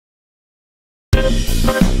Hello,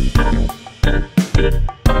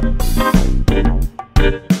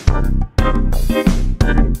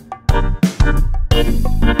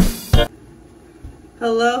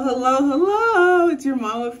 hello, hello. It's your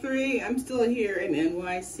mom of three. I'm still here in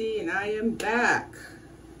NYC and I am back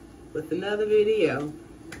with another video.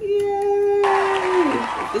 Yay!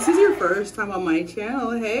 If this is your first time on my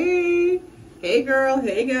channel, hey. Hey girl,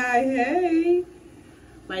 hey guy, hey.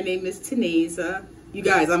 My name is Taneza. You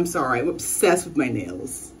guys, I'm sorry, I'm obsessed with my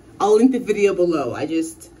nails. I'll link the video below. I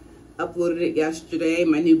just uploaded it yesterday,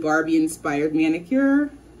 my new Barbie inspired manicure.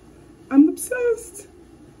 I'm obsessed.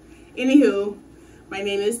 Anywho, my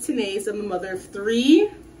name is Taneza. I'm a mother of three,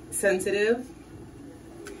 sensitive.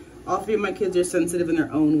 All three of my kids are sensitive in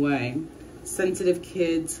their own way. Sensitive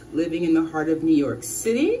kids living in the heart of New York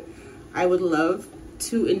City. I would love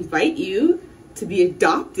to invite you to be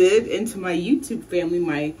adopted into my YouTube family,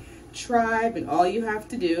 my tribe, and all you have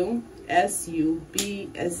to do,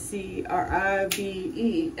 SUBSCRIBE,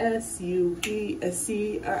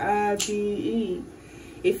 SUBSCRIBE.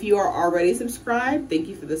 If you are already subscribed, thank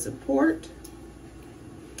you for the support.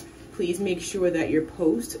 Please make sure that your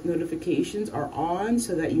post notifications are on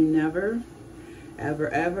so that you never,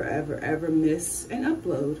 ever miss an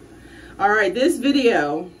upload. All right, this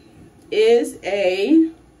video is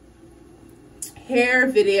a hair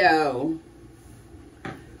video.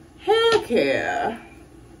 Hair care.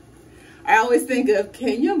 I always think of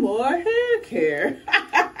Kenya Moore hair care.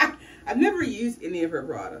 I've never used any of her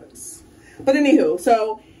products. But anywho,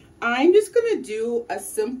 so I'm just gonna do a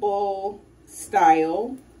simple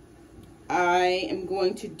style. I am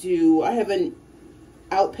going to do, I have an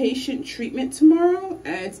outpatient treatment tomorrow,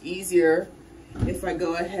 and it's easier if I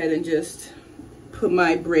go ahead and just put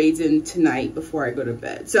my braids in tonight before I go to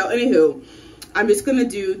bed. So anywho, I'm just gonna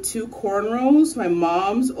do two cornrows, my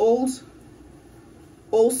mom's old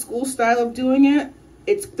school style of doing it.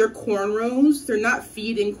 They're cornrows, they're not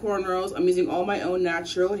feeding cornrows. I'm using all my own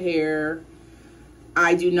natural hair.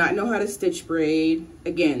 I do not know how to stitch braid.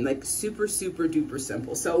 Again, like super duper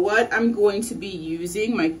simple. So what I'm going to be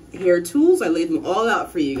using, my hair tools, I laid them all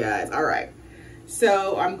out for you guys. All right.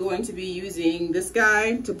 So I'm going to be using this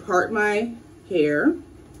guy to part my hair.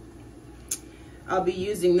 I'll be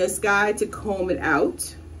using this guy to comb it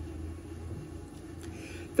out.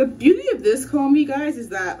 The beauty of this comb, you guys, is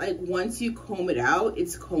that like once you comb it out,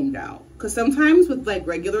 it's combed out. Because sometimes with like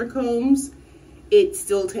regular combs, it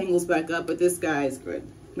still tangles back up, but this guy is good.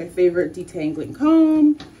 My favorite detangling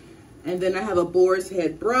comb. And then I have a boar's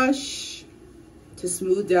head brush to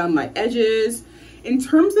smooth down my edges. In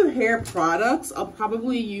terms of hair products, I'll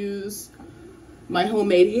probably use my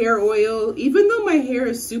homemade hair oil, even though my hair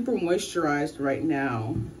is super moisturized right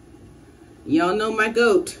now. Y'all know my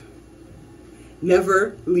goat.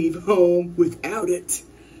 Never leave home without it.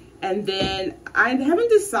 And then I haven't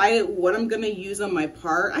decided what I'm gonna use on my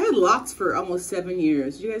part. I had locks for almost 7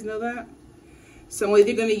 years. Did you guys know that? So I'm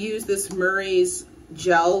either gonna use this Murray's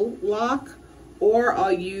gel lock, or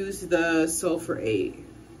I'll use the Sulfur 8.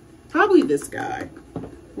 Probably this guy.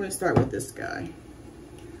 We're gonna start with this guy.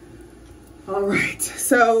 All right,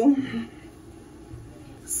 so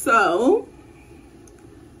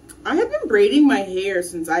I have been braiding my hair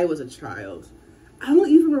since I was a child. I don't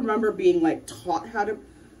even remember being like taught how to,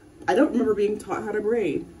 I don't remember being taught how to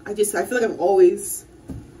braid. I feel like I've always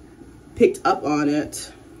picked up on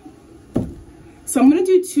it. So I'm gonna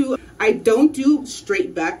do two. I don't do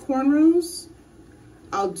straight back cornrows.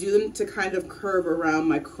 I'll do them to kind of curve around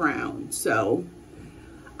my crown. So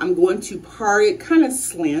I'm going to part it kind of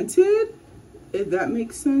slanted, if that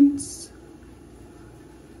makes sense.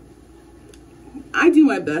 I do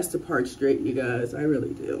my best to part straight, you guys. I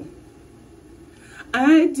really do.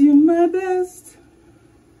 I do my best.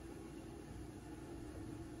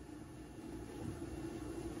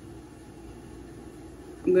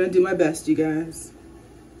 I'm gonna do my best, you guys.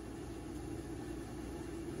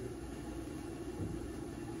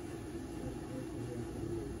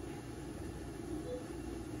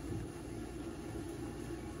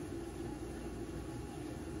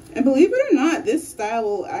 And believe it or not, this style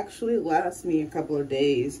will actually last me a couple of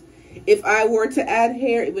days. If I were to add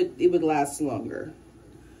hair, it would last longer.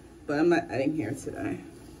 But I'm not adding hair today.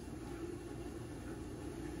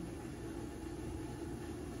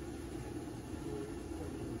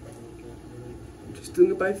 I'm just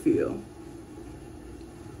doing it by feel.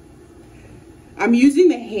 I'm using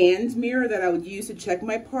the hand mirror that I would use to check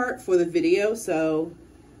my part for the video, so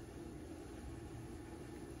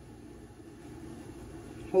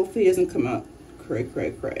hopefully it doesn't come out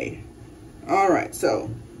cray. All right, so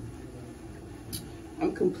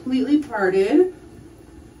I'm completely parted.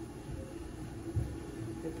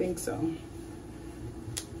 I think so.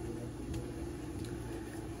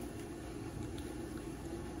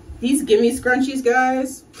 These Gimme Scrunchies,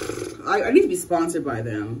 guys, I need to be sponsored by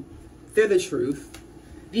them. They're the truth.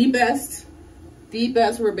 The best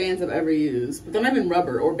rubber bands I've ever used. But they're not even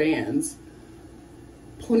rubber or bands.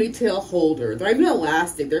 Ponytail holder. They're not even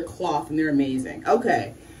elastic. They're cloth and they're amazing.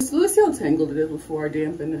 Okay. So let's see how tangled it is before I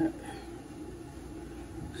dampen it.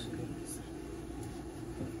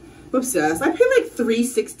 I'm obsessed. I paid like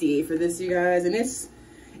 $3.68 for this, you guys, and it's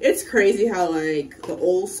crazy how like the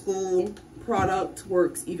old school product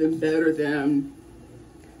works even better than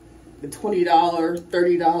the $20,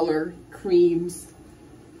 $30 creams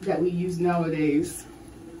that we use nowadays.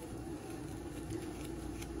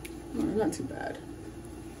 Oh, not too bad.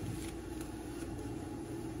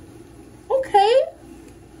 Okay.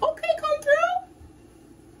 Okay, come through.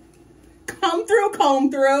 Come through, comb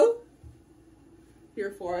through.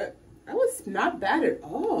 Here for it. That was not bad at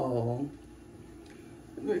all.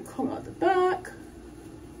 Let me come out the back.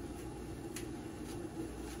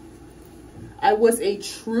 I was a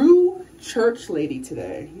true church lady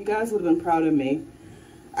today. You guys would have been proud of me.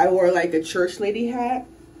 I wore like a church lady hat.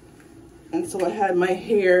 And so I had my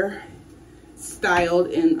hair styled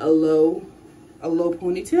in a low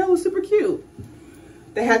ponytail. It was super cute.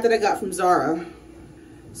 The hat that I got from Zara.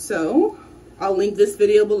 So I'll link this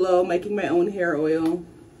video below, making my own hair oil.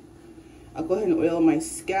 I'll go ahead and oil my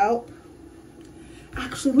scalp.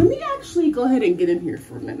 Actually, let me actually go ahead and get in here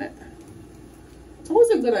for a minute. It's always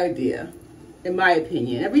a good idea, in my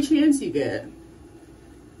opinion, every chance you get.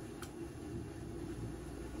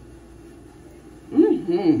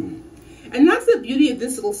 And that's the beauty of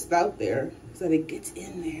this little spout there, is that it gets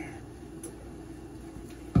in there.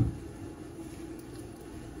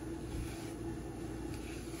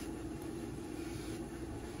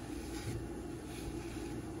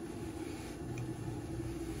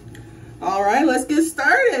 All right, let's get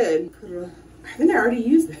started. I think I already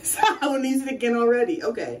used this. I want to use it again already.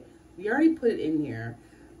 Okay, we already put it in here.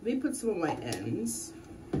 Let me put some of my ends.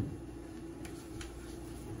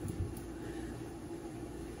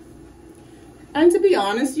 And to be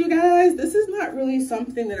honest, you guys, this is not really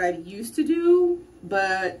something that I used to do,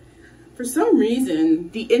 but for some reason,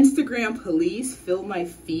 the Instagram police fill my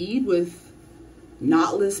feed with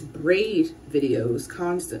knotless braid videos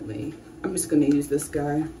constantly. I'm just gonna use this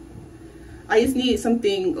guy. I just need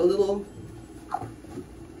something a little,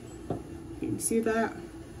 you see that?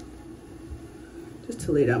 Just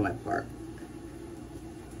to lay down my part.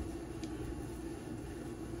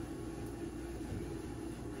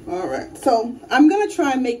 All right, so I'm gonna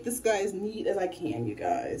try and make this guy as neat as I can, you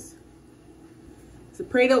guys. Is the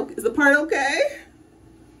part okay?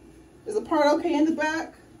 Is the part okay in the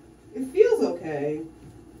back? It feels okay.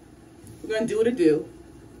 We're gonna do what it do.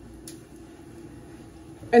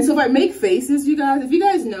 And so if I make faces, you guys, if you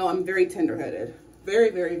guys know, I'm very tender-headed.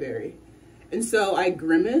 Very, very, very. And so I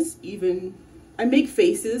grimace I make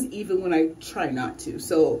faces even when I try not to.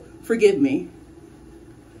 So forgive me.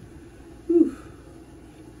 Whew.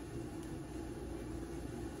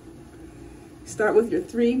 Start with your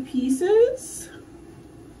 3 pieces.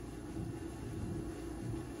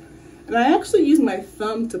 And I actually use my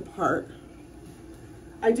thumb to part.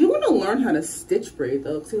 I do want to learn how to stitch braid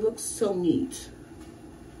though, because it looks so neat.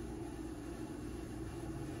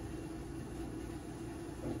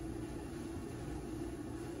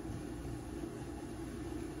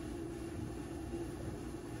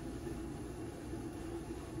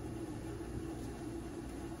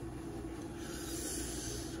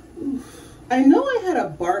 I know I had a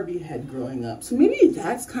Barbie head growing up, so maybe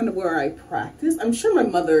that's kind of where I practiced. I'm sure my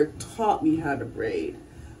mother taught me how to braid,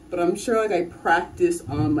 but I'm sure like I practiced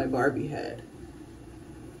on my Barbie head.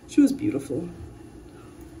 She was beautiful.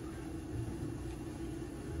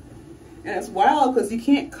 And it's wild because you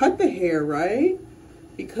can't cut the hair, right?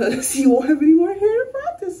 Because you won't have any more hair to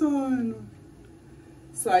practice on.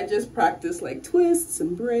 So I just practice like twists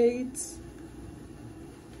and braids.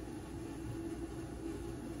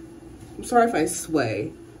 I'm sorry if I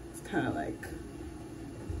sway. It's kind of like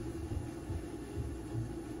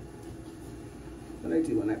what I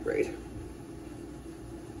do when I braid.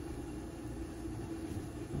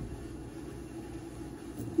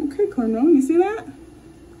 Okay, cornrow, you see that?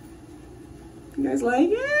 You guys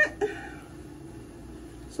like it?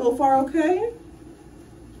 So far, okay?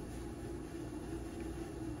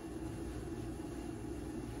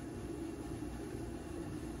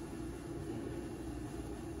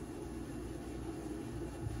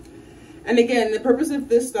 And again, the purpose of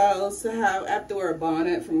this style is to have, I have to wear a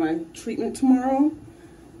bonnet for my treatment tomorrow,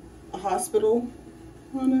 a hospital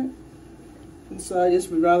bonnet. And so I just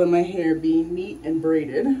would rather my hair be neat and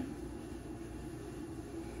braided.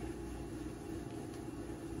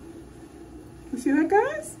 You see that,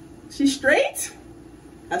 guys? She's straight.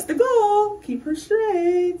 That's the goal. Keep her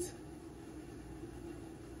straight.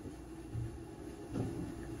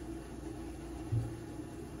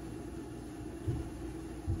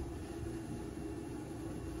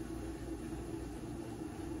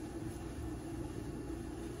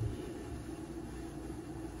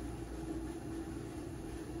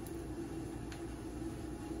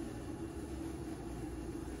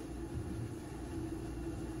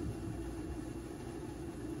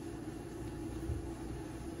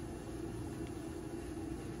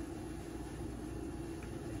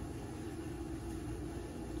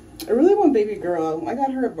 I really want baby girl. I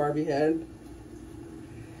got her a Barbie head.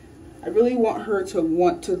 I really want her to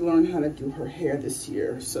want to learn how to do her hair this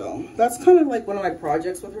year. So that's kind of like one of my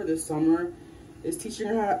projects with her this summer, is teaching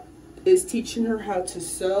her how to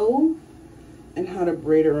sew and how to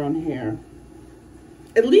braid her own hair.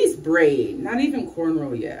 At least braid, not even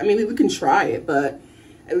cornrow yet. I mean, we can try it, but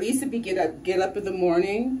at least if we get up in the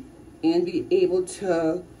morning and be able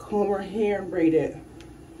to comb her hair and braid it.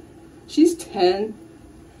 She's 10.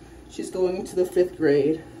 She's going into the 5th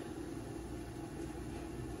grade.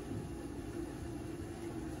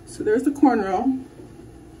 So there's the cornrow.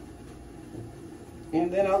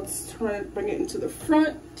 And then I'll bring it into the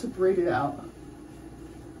front to braid it out.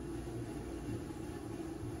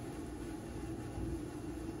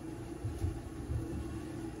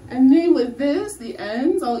 And then with this, the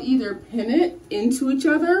ends, I'll either pin it into each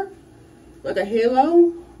other like a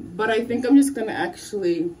halo, but I think I'm just gonna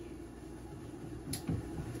actually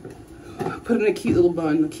put in a cute little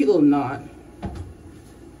bun, a cute little knot.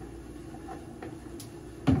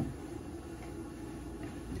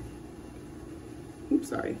 Oops,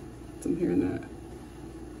 sorry. I'm hearing that.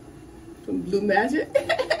 Some blue magic.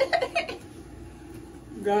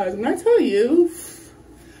 Guys, when I tell you,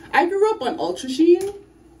 I grew up on Ultra Sheen,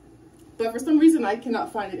 but for some reason I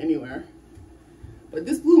cannot find it anywhere. But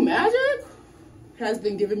this blue magic has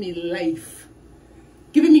been giving me life.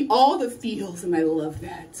 Giving me all the feels, and I love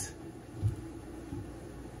that.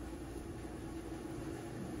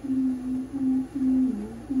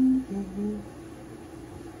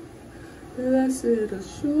 Blessed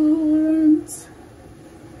assurance.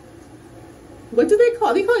 What do they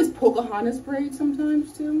call it? They call it Pocahontas braid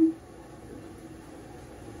sometimes too.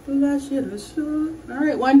 Blessed assurance. All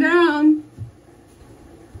right, one down.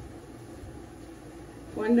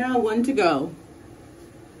 One down, one to go.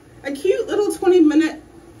 A cute little 20-minute.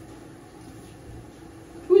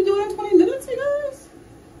 Can we do it in 20 minutes, you guys?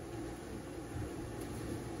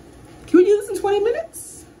 Can we do this in 20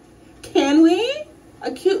 minutes? Can we?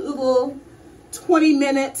 A cute little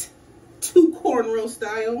 20-minute 2 cornrow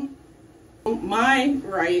style. My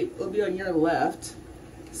right will be on your left.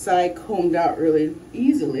 Side combed out really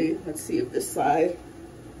easily. Let's see if this side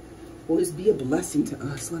will just be a blessing to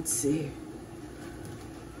us. Let's see.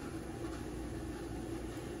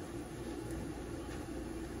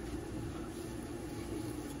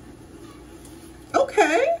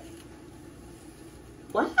 Okay.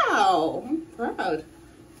 Wow, I'm proud.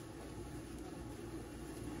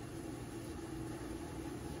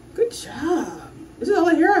 Good job. This is all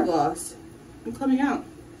the hair I've lost. I'm coming out.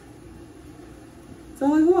 That's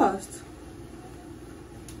all I've lost.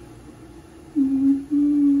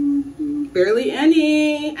 Barely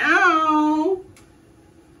any. Ow.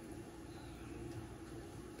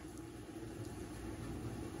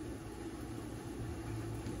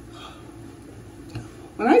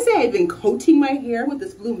 When I say I've been coating my hair with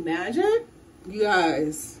this blue magic, you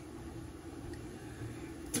guys,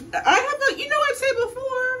 I have a, you know what I've said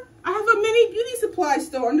before, I have a mini beauty supply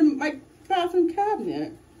store under my bathroom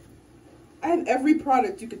cabinet. I have every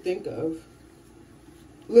product you could think of.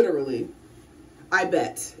 Literally. I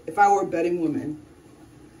bet. If I were a betting woman.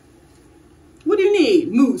 What do you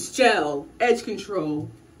need? Mousse, gel, edge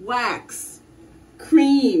control, wax,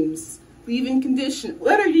 creams, leave-in conditioner.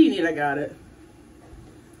 Whatever you need, I got it.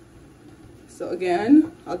 So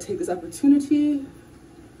again, I'll take this opportunity.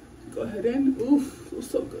 Go ahead and, oof, feels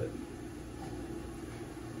so good.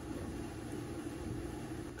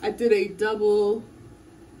 I did a double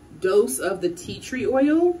dose of the tea tree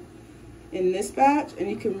oil in this batch, and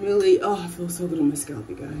you can really, oh, it feels so good on my scalp,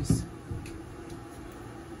 you guys.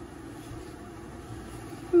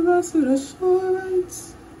 Blessed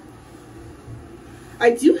assurance.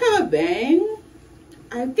 I do have a bang.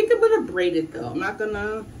 I think I'm gonna braid it though. I'm not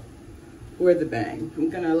gonna wear the bang. I'm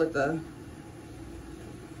gonna let the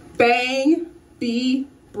bang be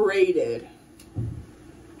braided.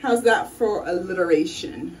 How's that for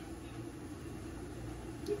alliteration?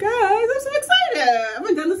 You guys, I'm so excited. I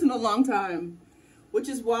haven't done this in a long time, which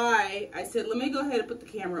is why I said, let me go ahead and put the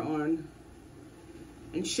camera on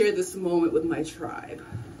and share this moment with my tribe.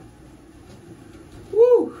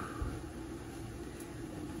 Woo!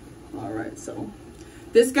 All right, so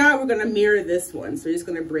this guy, we're gonna mirror this one. So we're just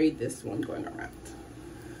gonna braid this one going around.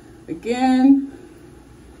 Again,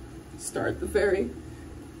 start the very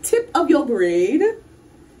tip of your braid.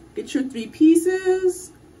 Get your 3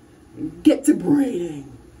 pieces and get to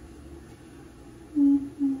braiding.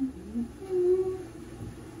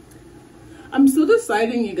 I'm still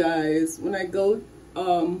deciding, you guys, when I go,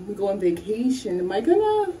 we go on vacation, am I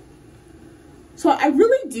gonna, so I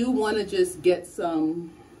really do want to just get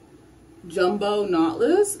some jumbo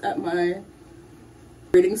knotless at my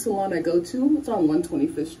braiding salon I go to. It's on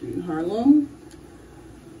 125th Street in Harlem.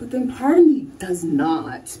 But then part of me does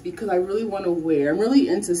not, because I really want to wear, I'm really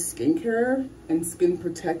into skincare and skin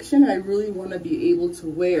protection. I really want to be able to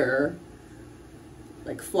wear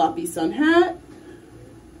like floppy sun hat.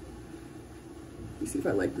 Let me see if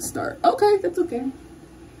I like the start. Okay, that's okay.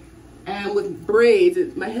 And with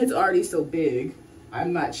braids, my head's already so big,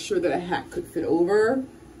 I'm not sure that a hat could fit over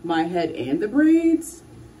my head and the braids.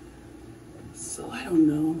 So I don't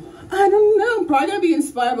know. I'm probably gonna be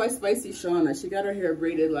inspired by Spicy Shauna. She got her hair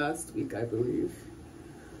braided last week, I believe,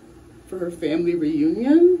 for her family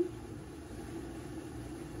reunion.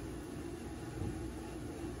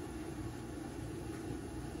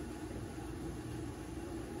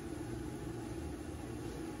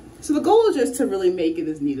 So the goal is just to really make it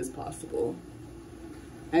as neat as possible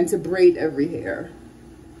and to braid every hair.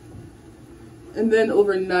 And then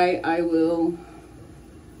overnight I'll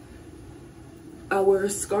wear a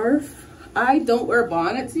scarf. I don't wear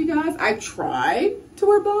bonnets, you guys. I try to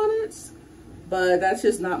wear bonnets, but that's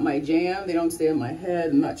just not my jam. They don't stay on my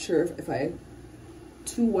head. I'm not sure if I'm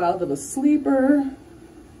too wild of a sleeper.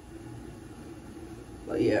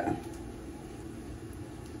 But yeah.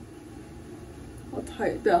 I'll tie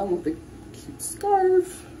it down with a cute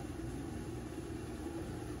scarf.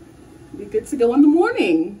 Be good to go in the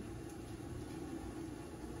morning.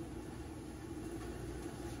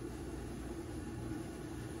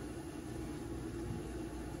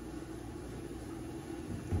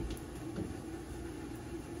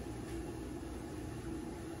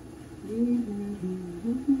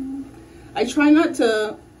 I try not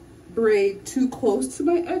to braid too close to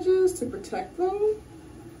my edges to protect them.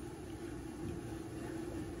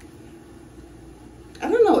 I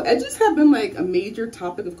don't know, edges have been like a major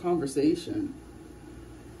topic of conversation.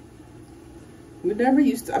 We never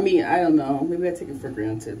used to, I mean, I don't know, maybe I take it for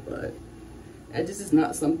granted, but edges is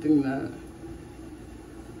not something that,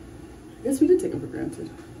 I guess we did take them for granted.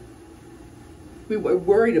 We were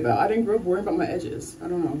worried about, I didn't grow up worrying about my edges. I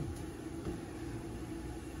don't know.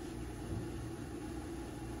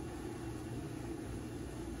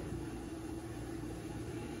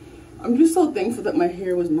 I'm just so thankful that my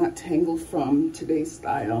hair was not tangled from today's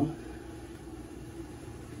style.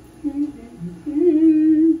 And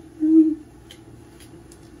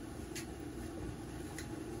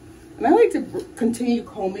I like to continue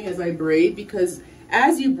combing as I braid, because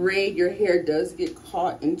as you braid, your hair does get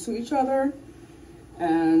caught into each other.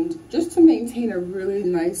 And just to maintain a really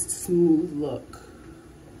nice, smooth look.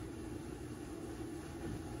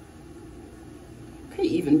 Okay,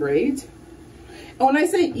 even braids. And when I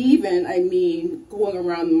say even, I mean going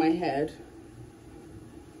around my head.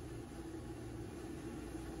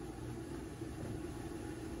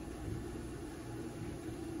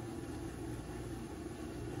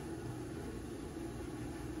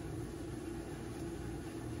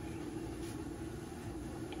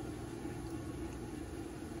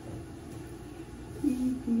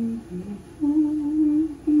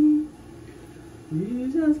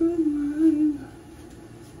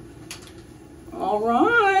 All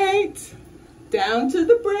right, down to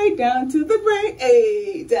the braid, down to the braid,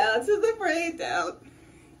 hey, down to the braid, down.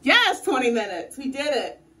 Yes, 20 minutes, we did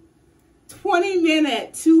it.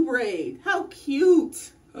 20-minute 2 braid, how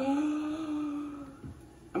cute. I'm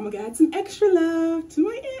gonna add some extra love to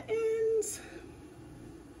my ends.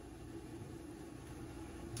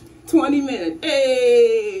 20 minutes,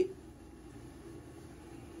 hey.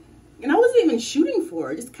 And I wasn't even shooting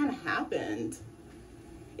for it, it just kind of happened.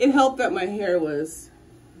 It helped that my hair was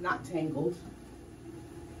not tangled.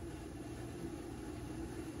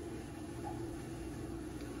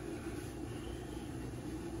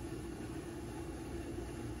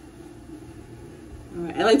 All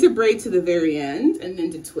right, I like to braid to the very end and then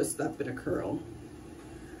to twist up in a curl.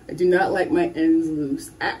 I do not like my ends loose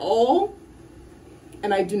at all.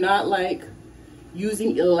 And I do not like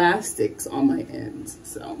using elastics on my ends.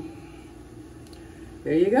 So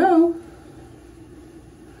there you go.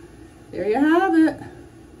 There you have it.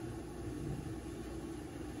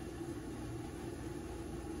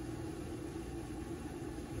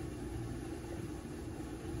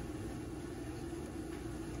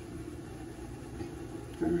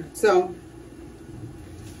 So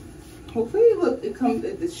hopefully, look, it comes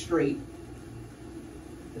at the straight,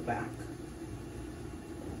 the back.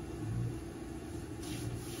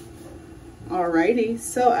 Alrighty,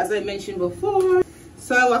 so as I mentioned before,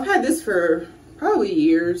 so I've had this for probably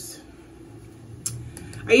years.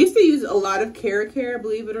 I used to use a lot of care,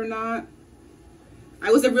 believe it or not.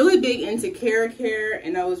 I was really big into care,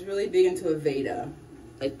 and I was really big into Aveda,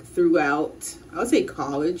 like throughout, I would say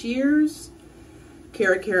college years.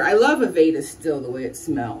 Care. I love Aveda still, the way it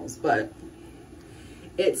smells, but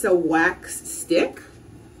it's a wax stick.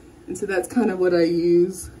 And so that's kind of what I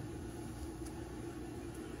use.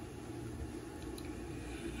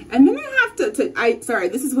 And then I have sorry,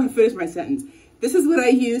 this is when I finished my sentence. This is what I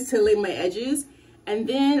use to lay my edges. And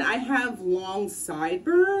then I have long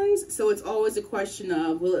sideburns. So it's always a question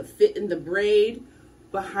of, will it fit in the braid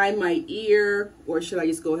behind my ear, or should I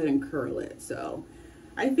just go ahead and curl it? So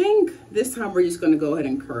I think this time we're just gonna go ahead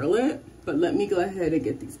and curl it. But let me go ahead and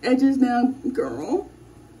get these edges now, girl.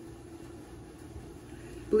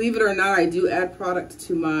 Believe it or not, I do add product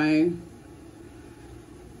to my...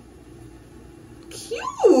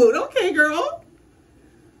 Cute, okay, girl.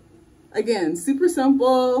 Again, super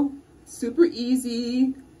simple, super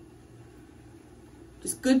easy,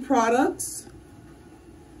 just good products.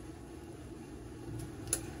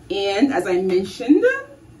 And as I mentioned,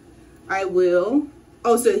 I will,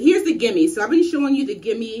 oh, so here's the gimme. So I've been showing you the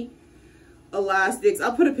gimme elastics.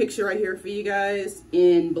 I'll put a picture right here for you guys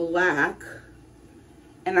in black.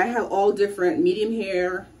 And I have all different medium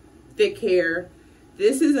hair, thick hair.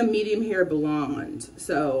 This is a medium hair blonde.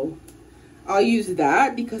 So I'll use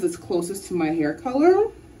that because it's closest to my hair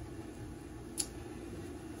color.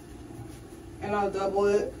 And I'll double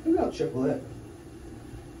it, maybe I'll triple it.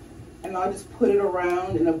 And I'll just put it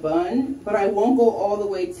around in a bun, but I won't go all the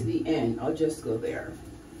way to the end. I'll just go there.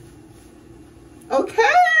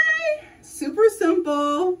 Okay, super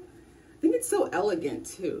simple. I think it's so elegant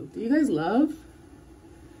too. Do you guys love?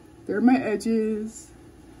 There are my edges.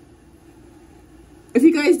 If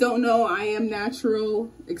you guys don't know, I am natural,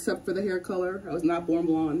 except for the hair color. I was not born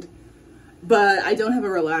blonde. But I don't have a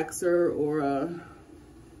relaxer or a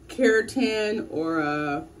keratin or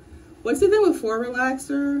a, what's the thing before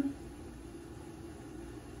relaxer?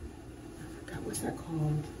 I forgot, what's that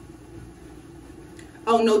called?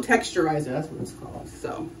 Oh, no texturizer, that's what it's called.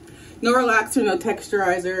 So, no relaxer, no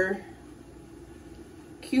texturizer.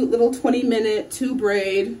 Cute little 20-minute, 2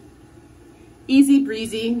 braid. Easy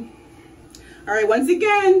breezy. All right, once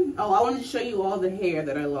again, oh, I wanted to show you all the hair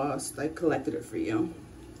that I lost. I collected it for you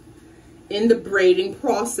in the braiding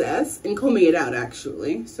process and combing it out,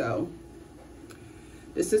 actually. So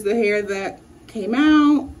this is the hair that came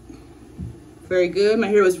out. Very good. My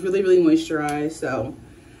hair was really, really moisturized. So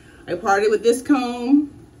I parted with this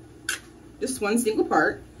comb, just one single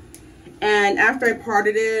part. And after I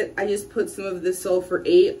parted it, I just put some of the sulfur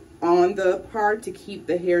 8 on the part to keep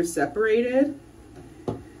the hair separated.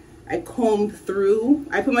 I combed through,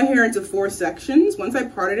 I put my hair into 4 sections. Once I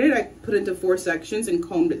parted it, I put it into 4 sections and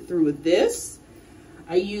combed it through with this.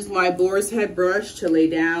 I used my boar's head brush to lay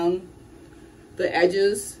down the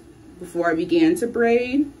edges before I began to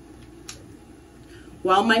braid.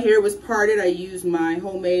 While my hair was parted, I used my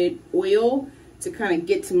homemade oil to kind of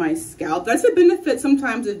get to my scalp. That's a benefit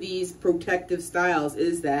sometimes of these protective styles,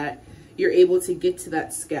 is that you're able to get to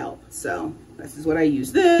that scalp. So this is what I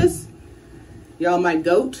use this. Y'all, my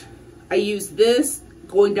goat. I used this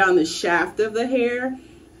going down the shaft of the hair,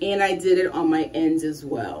 and I did it on my ends as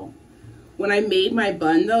well. When I made my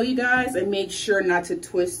bun though, you guys, I made sure not to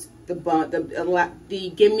twist the bun, the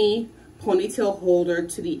gimme ponytail holder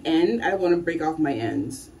to the end. I want to break off my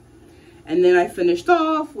ends. And then I finished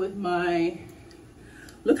off with my,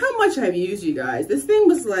 look how much I've used, you guys. This thing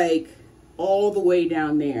was like all the way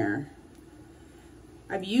down there.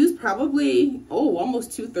 I've used probably, oh,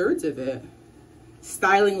 almost 2/3 of it.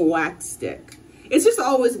 Styling wax stick. It's just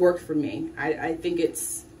always worked for me. I think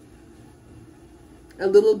it's a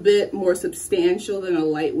little bit more substantial than a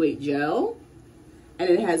lightweight gel, and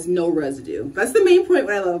it has no residue. That's the main point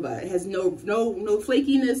what I love about it. It has no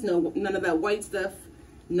flakiness, none of that white stuff,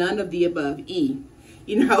 none of the above. E,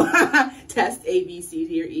 you know, test A, B, C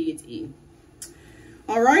here, E, it's E.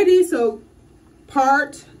 Alrighty, so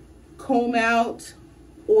part, comb out,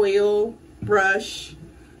 oil, brush,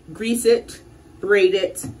 grease it, braid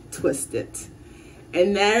it, twist it.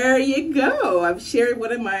 And there you go. I've shared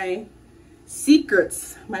one of my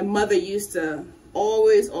secrets. My mother used to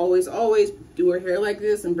always do her hair like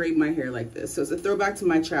this and braid my hair like this. So it's a throwback to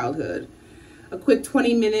my childhood. A quick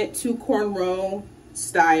 20-minute 2 cornrow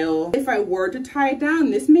style. If I were to tie it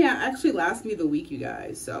down, this may actually last me the week, you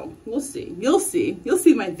guys. So we'll see. You'll see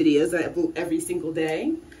my videos that I upload every single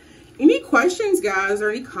day. Any questions, guys, or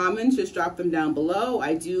any comments, just drop them down below.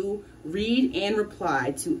 I do read and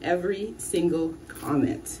reply to every single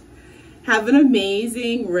comment. Have an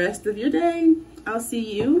amazing rest of your day. I'll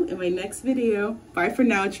see you in my next video. Bye for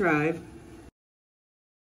now, tribe.